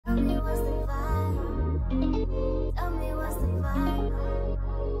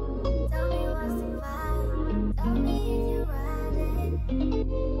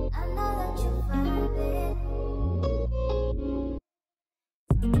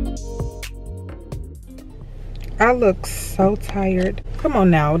I look so tired. Come on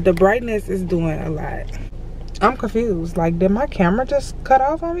now, the brightness is doing a lot. I'm confused. Like, did my camera just cut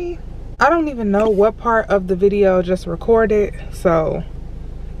off on me? I don't even know what part of the video just recorded. So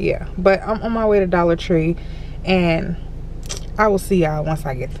yeah, but I'm on my way to Dollar Tree and I will see y'all once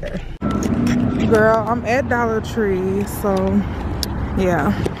I get there. Girl, I'm at Dollar Tree, so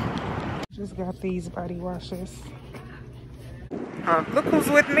yeah. Just got these body washes. Look who's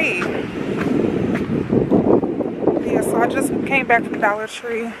with me. Yeah, so I just came back from Dollar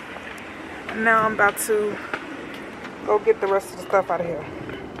Tree and now I'm about to go get the rest of the stuff out of here.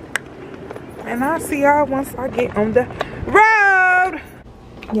 And I'll see y'all once I get on the road.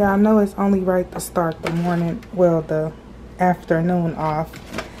 Yeah, I know it's only right to start the morning, well, the afternoon off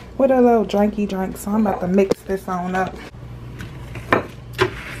with a little drinky drink. So I'm about to mix this on up.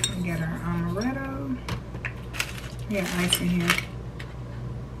 Get our amaretto. Yeah, ice in here.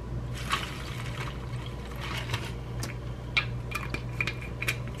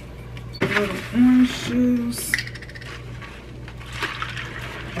 A little orange juice.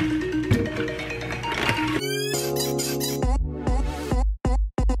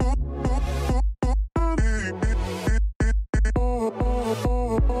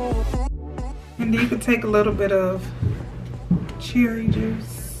 And you can take a little bit of cherry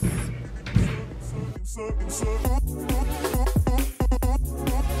juice.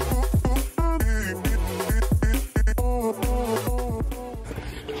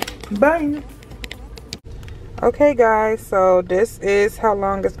 Bye. Okay guys, so this is how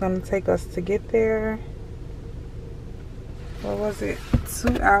long it's going to take us to get there. What was it?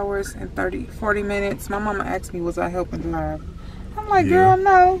 2 hours and 40 minutes. My mama asked me was I helping drive. I'm like, girl,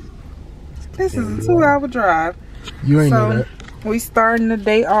 no. This is a 2-hour drive. You ain't know that. We starting the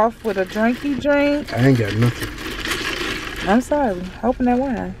day off with a drinky drink. I ain't got nothing. I'm sorry. Hoping that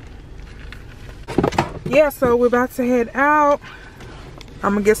wine. Yeah, so we're about to head out.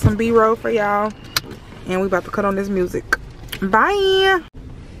 I'm gonna get some B-roll for y'all. And we about to cut on this music. Bye.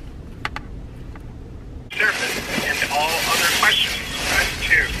 Surface and all other questions. Press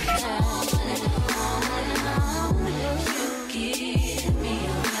 2.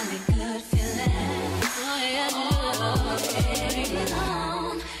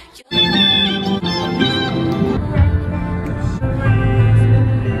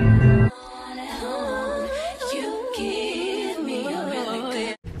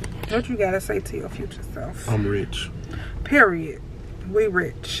 What you gotta say to your future self? I'm rich. Period. We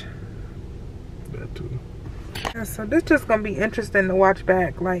rich. That too. Yeah, so this just gonna be interesting to watch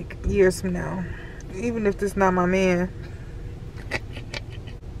back like years from now. Even if this not my man.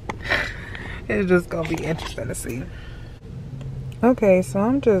 It's just gonna be interesting to see. Okay, so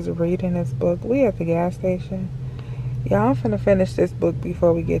I'm just reading this book. We at the gas station. Yeah, I'm finna finish this book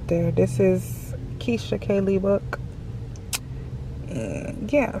before we get there. This is Keisha Kaylee book. And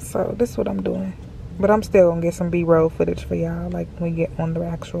yeah, so this is what I'm doing. But I'm still gonna get some B-roll footage for y'all, like when we get on the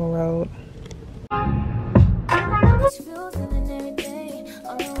actual road.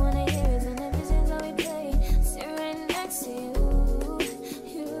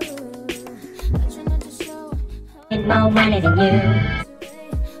 More money than you.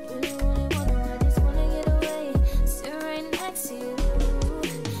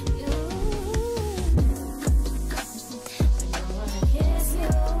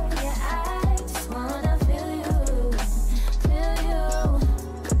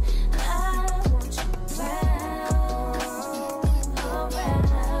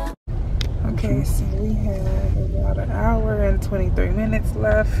 Okay, so we have about an hour and 23 minutes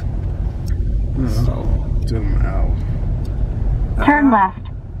left. So, Still an hour. Turn left.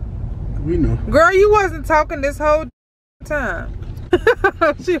 We know. girl, you wasn't talking this whole time.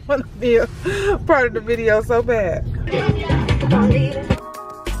 She wanna be a part of the video so bad.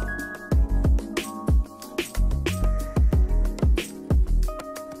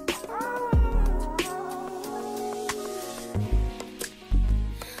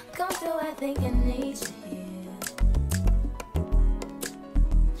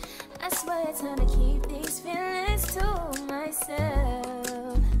 Trying to keep these feelings to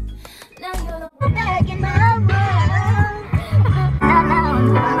myself. Now you're the one back in my world.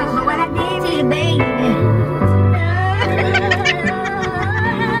 But what I did to you, baby,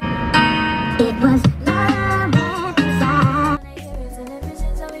 it was love inside. And ever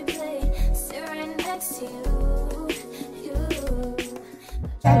since I we played, staring next to you.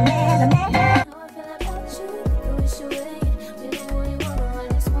 I feel about you, you wish away. We know what you want, I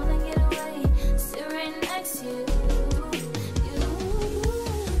just wanna get away. Right next to you,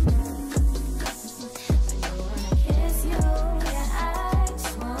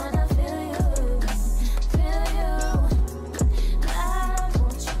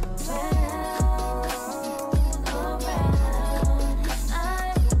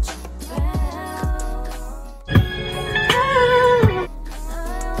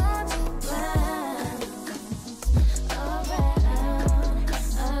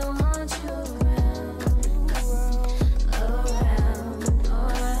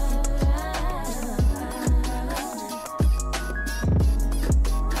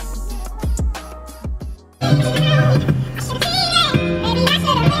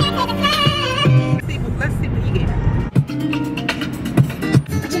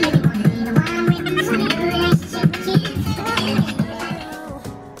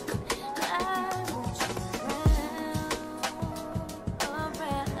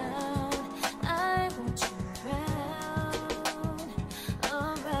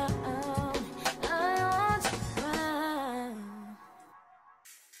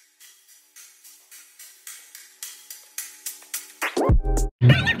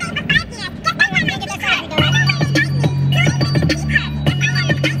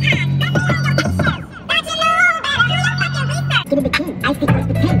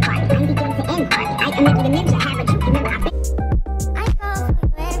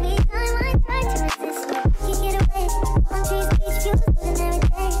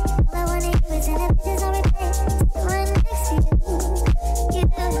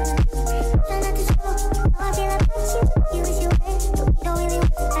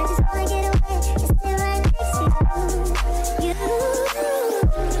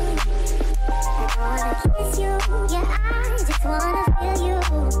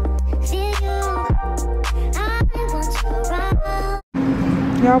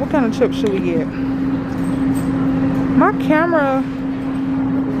 Y'all, what kind of chips should we get? My camera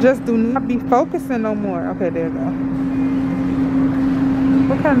just do not be focusing no more. Okay, there you go.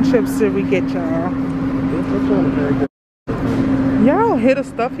 What kind of chips should we get, y'all? Y'all hear the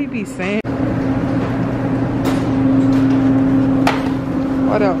stuff he be saying.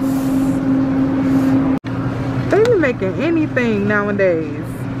 What else? They be making anything nowadays.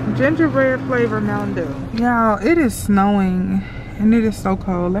 Gingerbread flavor Mountain Dew. Y'all, it is snowing and it is so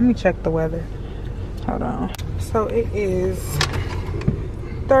cold. Let me check the weather. Hold on. So it is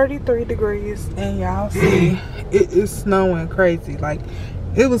 33 degrees and y'all see it is snowing crazy. Like,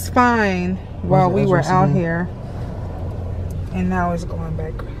 it was fine while we were out here, and now it's going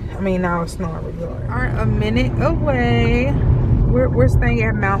back. I mean, now it's snowing really hard. Aren't a minute away. We're staying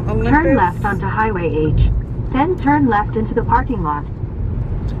at Mount Olympus. Turn left onto Highway H, then turn left into the parking lot.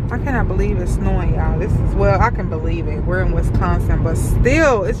 I cannot believe it's snowing, y'all. This is, well, I can believe it. We're in Wisconsin, but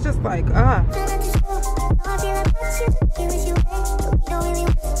still, it's just like,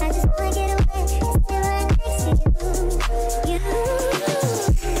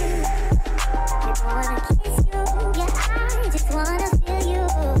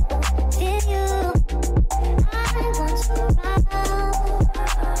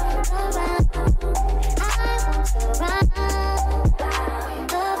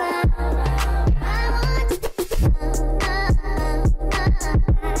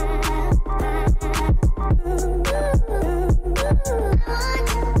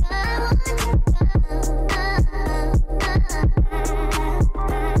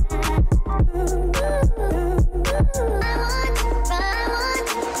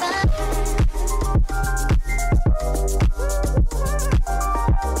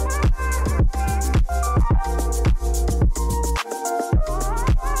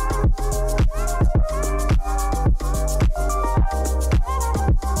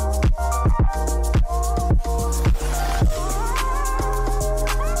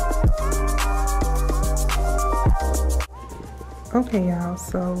 okay, y'all,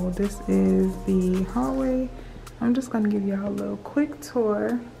 so this is the hallway. I'm just gonna give y'all a little quick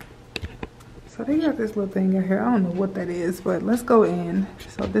tour. So they got this little thing in here. I don't know what that is, but let's go in.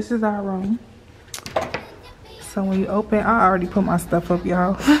 So this is our room. So when you open, I already put my stuff up,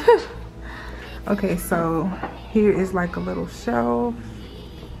 y'all. Okay, so here is like a little shelf,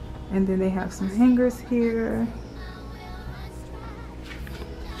 and then they have some hangers here.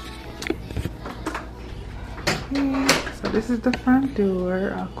 Okay. So this is the front door,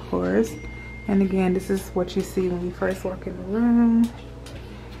 of course. And again, this is what you see when you first walk in the room.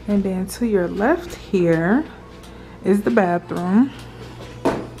 And then to your left here is the bathroom.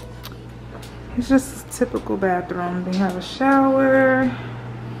 It's just a typical bathroom. They have a shower,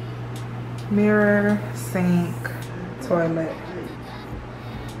 mirror, sink, toilet.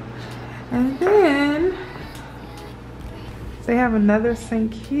 And then they have another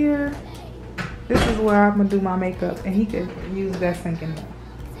sink here. This is where I'm gonna do my makeup, and he could use that sink in there,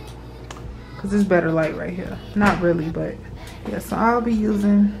 cause it's better light right here. Not really, but yeah. So I'll be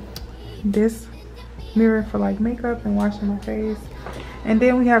using this mirror for like makeup and washing my face. And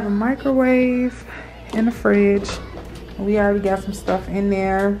then we have a microwave and a fridge. We already got some stuff in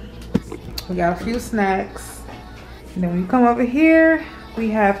there. We got a few snacks. And then when you come over here, we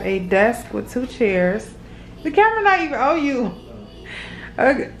have a desk with 2 chairs. The camera not even on you.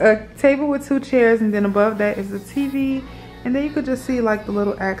 A table with 2 chairs, and then above that is a TV, and then you could just see like the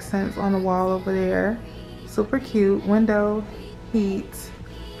little accents on the wall over there. Super cute. Window, heat,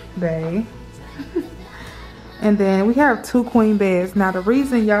 bay. And then we have 2 queen beds. Now the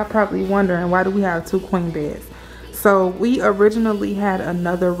reason, y'all probably wondering, why do we have 2 queen beds? So we originally had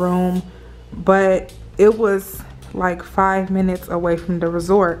another room, but it was like 5 minutes away from the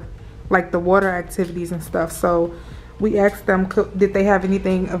resort, like the water activities and stuff. So we asked them, did they have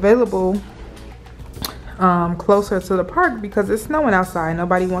anything available closer to the park, because it's snowing outside.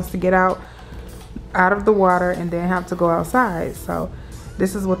 Nobody wants to get out of the water and then have to go outside. So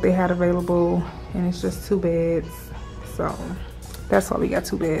this is what they had available, and it's just 2 beds. So that's why we got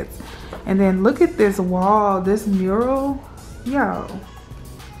 2 beds. And then look at this wall, this mural. Yo,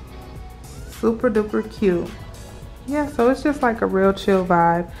 super duper cute. Yeah, so it's just like a real chill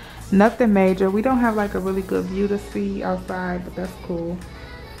vibe. Nothing major. We don't have like a really good view to see outside, but that's cool.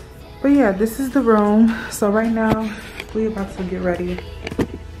 But yeah, this is the room. So right now we're about to get ready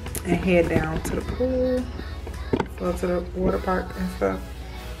and head down to the pool, go to the water park and stuff.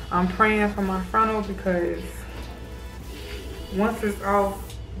 I'm praying for my frontal because once it's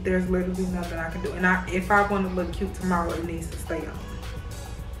off, there's literally nothing I can do. And if I want to look cute tomorrow, it needs to stay on.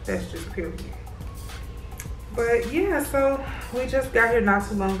 That's just period. But yeah, so we just got here not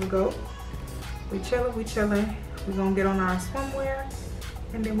too long ago. We chilling. We're gonna get on our swimwear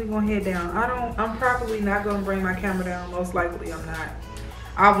and then we're gonna head down. I'm probably not gonna bring my camera down. Most likely I'm not.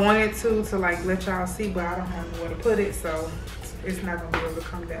 I wanted to like let y'all see, but I don't have nowhere to put it, so it's not gonna be able to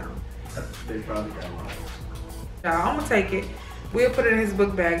come down. They probably got mine. I'm gonna take it. We'll put it in his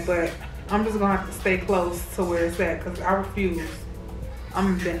book bag, but I'm just gonna have to stay close to where it's at because I refuse.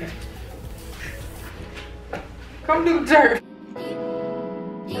 I'm bending. Come do the dirt.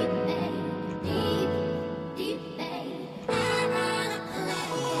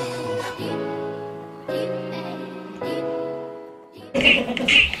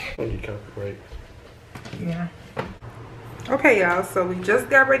 Yeah. Okay, y'all, so we just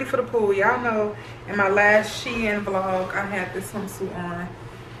got ready for the pool. Y'all know in my last Shein vlog, I had this swimsuit on,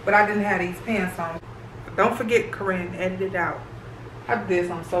 but I didn't have these pants on. But don't forget, Corinne, edit it out. I did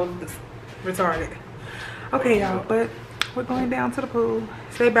this, I'm so retarded. Okay, y'all, but we're going down to the pool.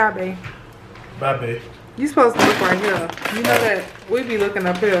 Say bye, babe. Bye, babe. You supposed to look right here. You know that we be looking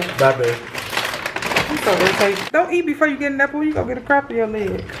up here. Bye, babe. I'm so irritated. Don't eat before you get in that pool. You gonna get a crap in your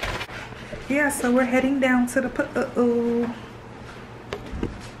leg. Yeah, so we're heading down to the pool.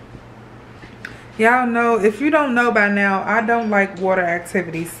 Y'all know, if you don't know by now, I don't like water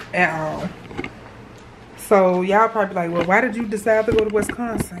activities at all. So y'all probably like, well, why did you decide to go to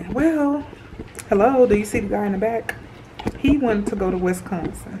Wisconsin? Well, hello, do you see the guy in the back? He wanted to go to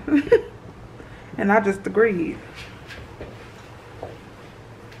Wisconsin. And I just agreed.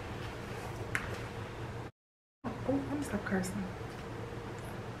 Oh, let me stop cursing.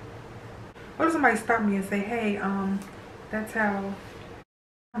 What if somebody stop me and say, hey, that's how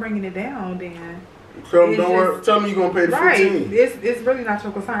I'm bringing it down then? Tell them, don't worry. Tell them you're going to pay the right. 15. It's really not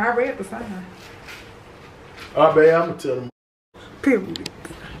your concern. I read the sign. All right, babe, I'm going to tell them. Period.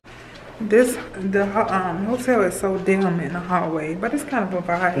 The hotel is so dim in the hallway, but it's kind of a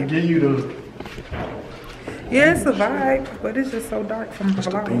vibe. And give you the... Yeah, it's a vibe, but it's just so dark from the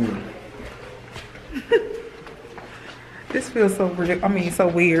vlog. This feels so weird. I mean, so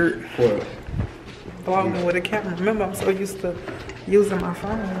weird. What? Vlogging with a camera. Remember, I'm so used to using my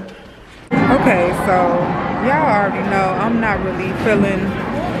phone. Okay, so y'all already know I'm not really feeling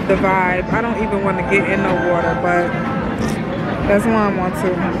the vibe. I don't even want to get in the water, but that's why I want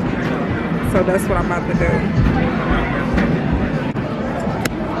to. So that's what I'm about to do.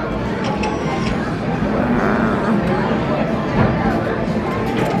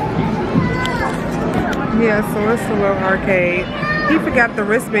 Yeah, so it's a little arcade. He forgot the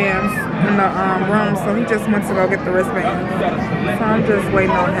wristbands in the room, so he just went to go get the wristbands. So I'm just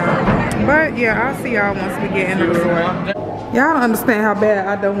waiting on him. But yeah, I'll see y'all once we get in the resort. Y'all don't understand how bad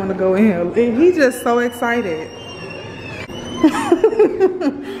I don't want to go in here. And he's just so excited.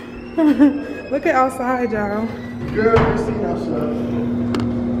 Look at outside, y'all. Girl, you see outside.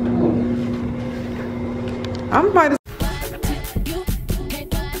 I'm about to.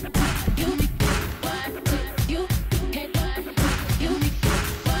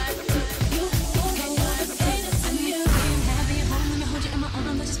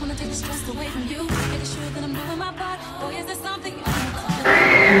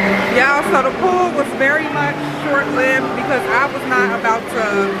 Y'all, so the pool was very much short-lived because I was not about to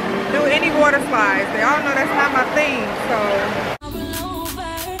do any water slides. They all know that's not my thing, so.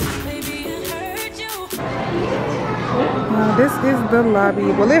 This is the lobby.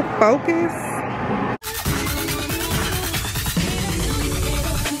 Will it focus?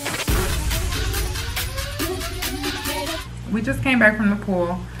 We just came back from the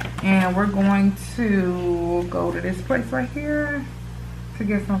pool and we're going to go to this place right here to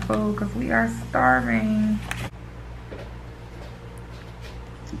get some food because we are starving.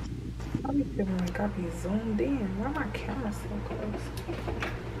 I be feeling like I be zoomed in. Why my camera so close?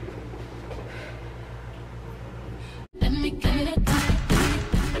 Let me get it.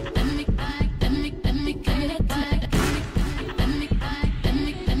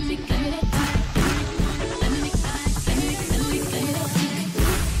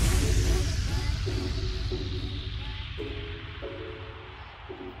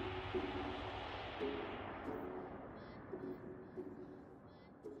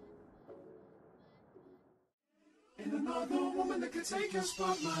 If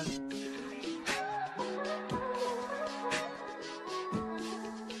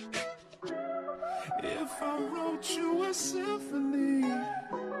I wrote you a symphony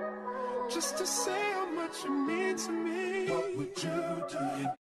just to say how much you mean to me, what would you do?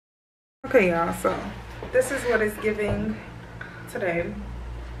 Okay, y'all, so this is what it's giving today.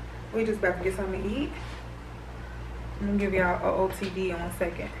 We just about to get something to eat. I'm gonna give y'all a OTD in 1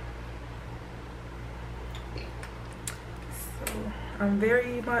 second. So I'm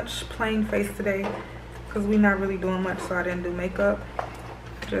very much plain faced today because we're not really doing much, so I didn't do makeup.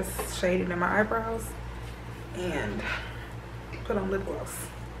 Just shaded in my eyebrows and put on lip gloss.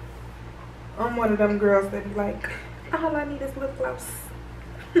 I'm one of them girls that be like, all I need is lip gloss.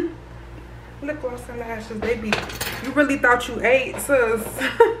 Lip gloss and lashes, they be, you really thought you ate, sis.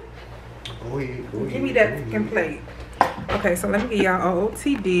 Give me that fucking plate. Okay, so let me get y'all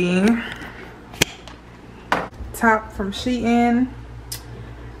OOTD. Top from Shein.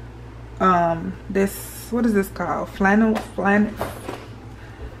 This, what is this called? Flannel.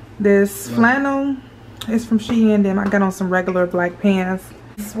 This flannel is from Shein. Then I got on some regular black pants.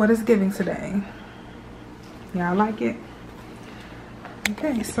 This is what it's giving today. Y'all like it?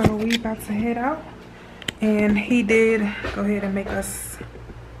 Okay, so we about to head out. And he did go ahead and make us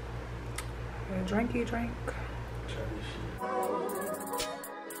a drinky drink.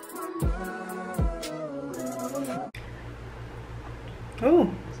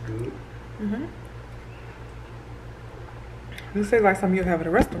 Oh. It's good. Mm-hmm. This tastes like something you'll have at a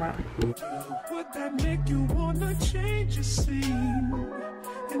restaurant. Would that make you wanna change your scene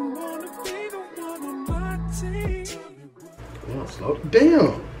and wanna be the one on my team? Oh, slow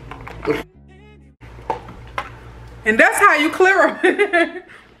down. And that's how you clear a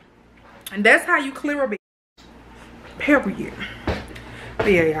and that's how you clear a bitch. Period.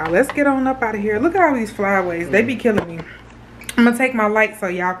 But yeah, y'all, let's get on up out of here. Look at all these flyaways. They be killing me. I'm gonna take my light so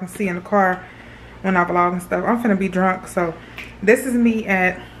y'all can see in the car when I vlog and stuff. I'm finna be drunk. So this is me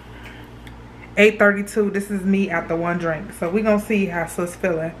at 8:32. This is me after 1 drink. So we gonna see how sis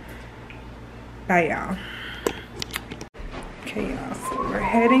feeling. Bye, y'all. Okay, y'all, so we're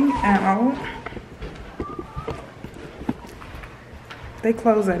heading out. They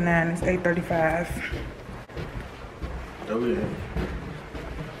close at 9. It's 8:35. Oh yeah.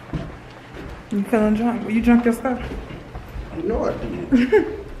 You feeling drunk? You drunk your stuff? You know I did.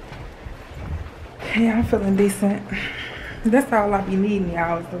 Yeah, I'm feeling decent. That's all I be needing,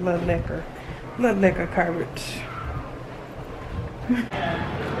 y'all, is the little liquor. Little liquor courage.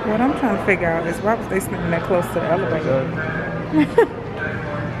 What I'm trying to figure out is why was they sleeping that close to the elevator?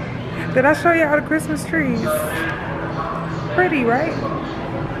 Did I show y'all the Christmas trees? Pretty, right?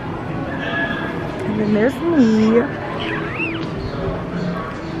 And then there's me.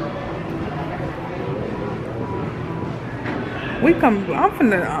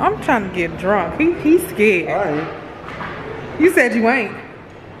 I'm trying to get drunk. He's scared. I ain't. You said you ain't.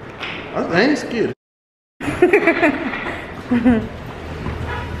 I ain't scared.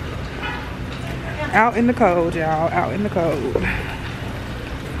 Out in the cold, y'all. Out in the cold.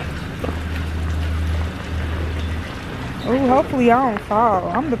 Oh, hopefully I don't fall.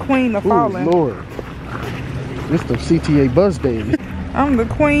 I'm the queen of falling. Lord. It's the CTA bus days. I'm the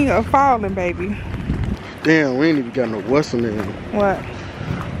queen of falling, baby. Damn, we ain't even got no Western in. What?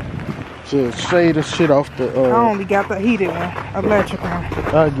 Just shade the shit off the I only got the heated one, electric one.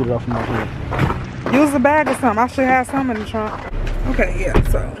 I'll get it off my head. Use a bag or something. I should have some in the trunk. Okay, yeah,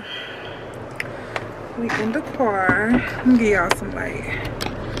 so we in the car. Let me give y'all some light.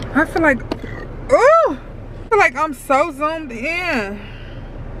 I feel like, oh, I feel like I'm so zoomed in.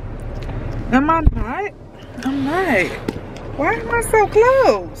 Am I not? I'm not. Why am I so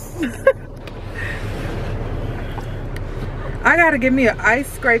close? I gotta give me an ice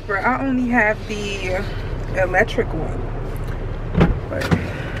scraper. I only have the electric one. But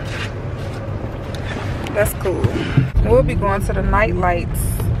that's cool. We'll be going to the night lights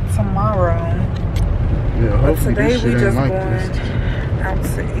tomorrow. Yeah, But today we just like going out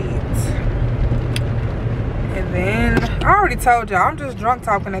to eat. And then I already told y'all I'm just drunk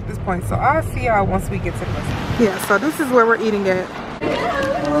talking at this point. So I'll see y'all once we get to the restaurant. Yeah, so this is where we're eating at.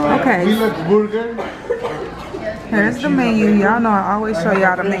 Okay. We like burger. Here's the menu. Y'all know I always show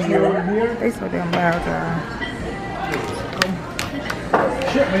y'all the menu. They so damn loud, y'all.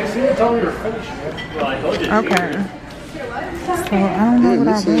 Shit, man, see what's on your face, man. Okay. So I don't know what I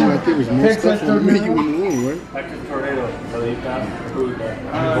It seemed like there was more stuff on the menu in the room, right? Texas tornado.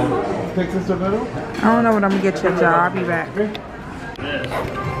 Texas tornado? don't know what I'm gonna get you, y'all. I'll be back. this.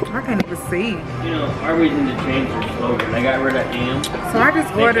 I can't even see. You know, our reason to change their slogan. They got rid of ham. So I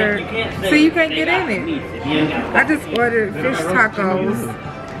just ordered. See, you can't get in it. I just ordered fish tacos.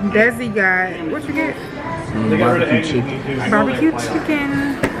 Desi got. What you get? Barbecue chicken. Barbecue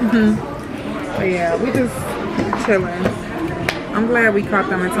chicken. But yeah, we just chilling. I'm glad we caught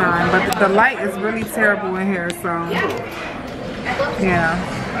them in time, but the light is really terrible in here, so yeah.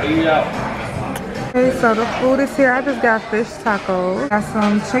 Okay, so the food is here. I just got fish tacos. Got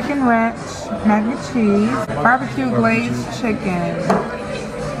some chicken ranch, mac and cheese, barbecue glazed chicken.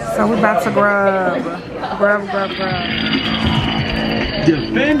 So we about to grub.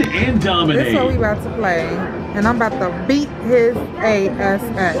 Defend and dominate. This is what we about to play. And I'm about to beat his ass.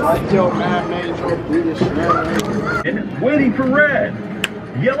 And waiting for red.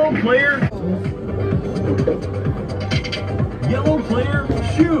 Yellow player. Yellow player,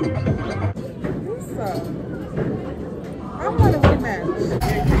 shoot. What's up? I want to rematch.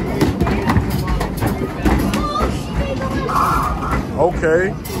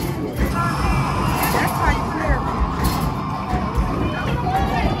 Okay. That's how you clear me.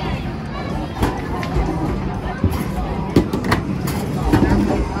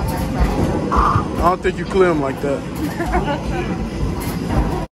 I don't think you clear him like that.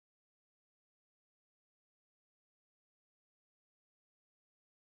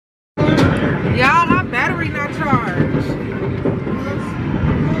 Y'all, my battery not charged.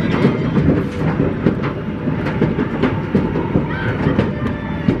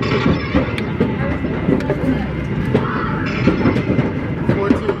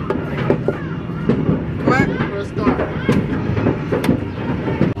 What? Press start.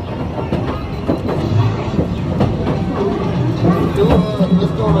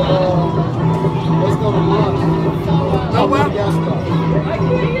 Let's go to lunch. Go well. Gas start.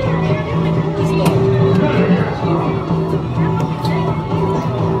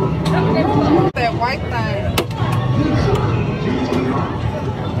 That white thing.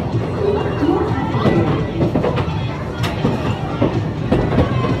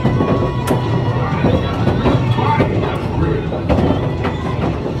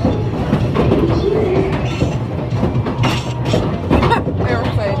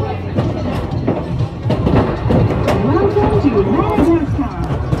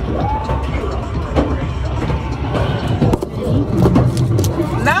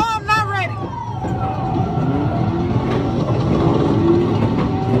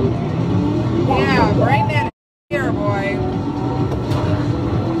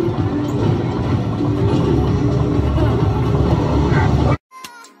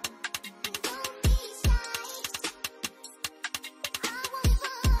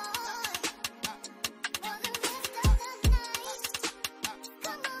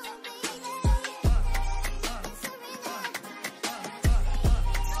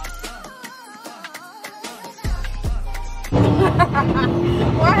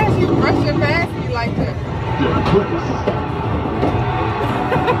 Why have you brushed your past me like that?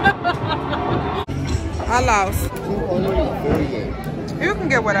 I lost. You can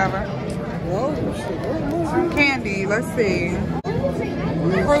get whatever. Some candy, let's see.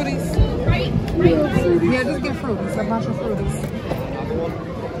 Fruities. Yeah, just get fruities, a bunch of fruities.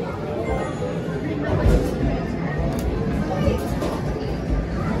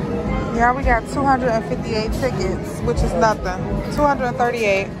 Yeah, we got 258 tickets, which is nothing.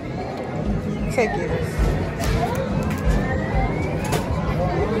 238 tickets.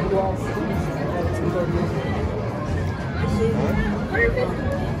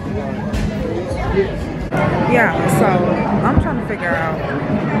 Yeah, so I'm trying to figure out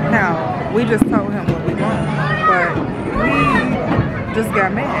how we just told him what we want, but we just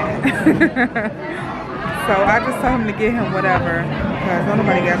got mad. So I just told him to get him whatever, because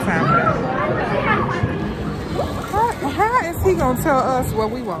nobody got time for that. How is he gonna tell us what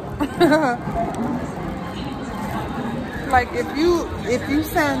we want? Like if you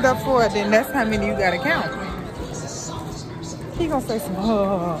signed up for it, then that's how many you gotta count. He gonna say some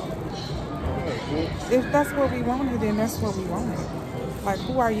If that's what we wanted, then that's what we wanted. Like,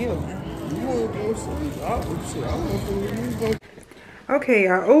 who are you? Okay,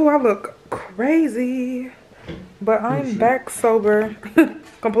 y'all. Oh, I look crazy. But I'm back sober.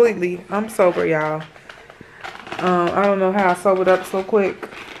 Completely. I'm sober, y'all. I don't know how I sobered up so quick,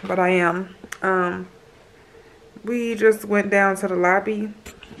 but I am. We just went down to the lobby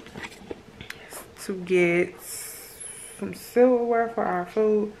to get some silverware for our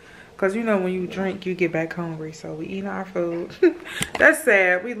food. Because, you know, when you drink, you get back hungry. So we eating our food. That's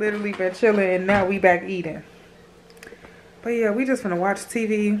sad. We literally been chilling and now we back eating. But yeah, we just gonna watch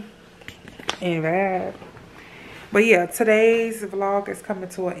TV and vibe. But yeah, today's vlog is coming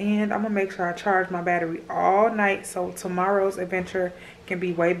to an end. I'm gonna make sure I charge my battery all night so tomorrow's adventure can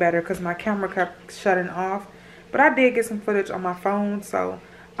be way better, because my camera kept shutting off. But I did get some footage on my phone, so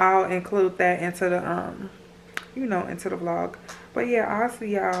I'll include that into the you know, into the vlog. But yeah, I'll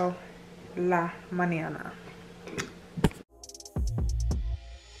see y'all la mañana.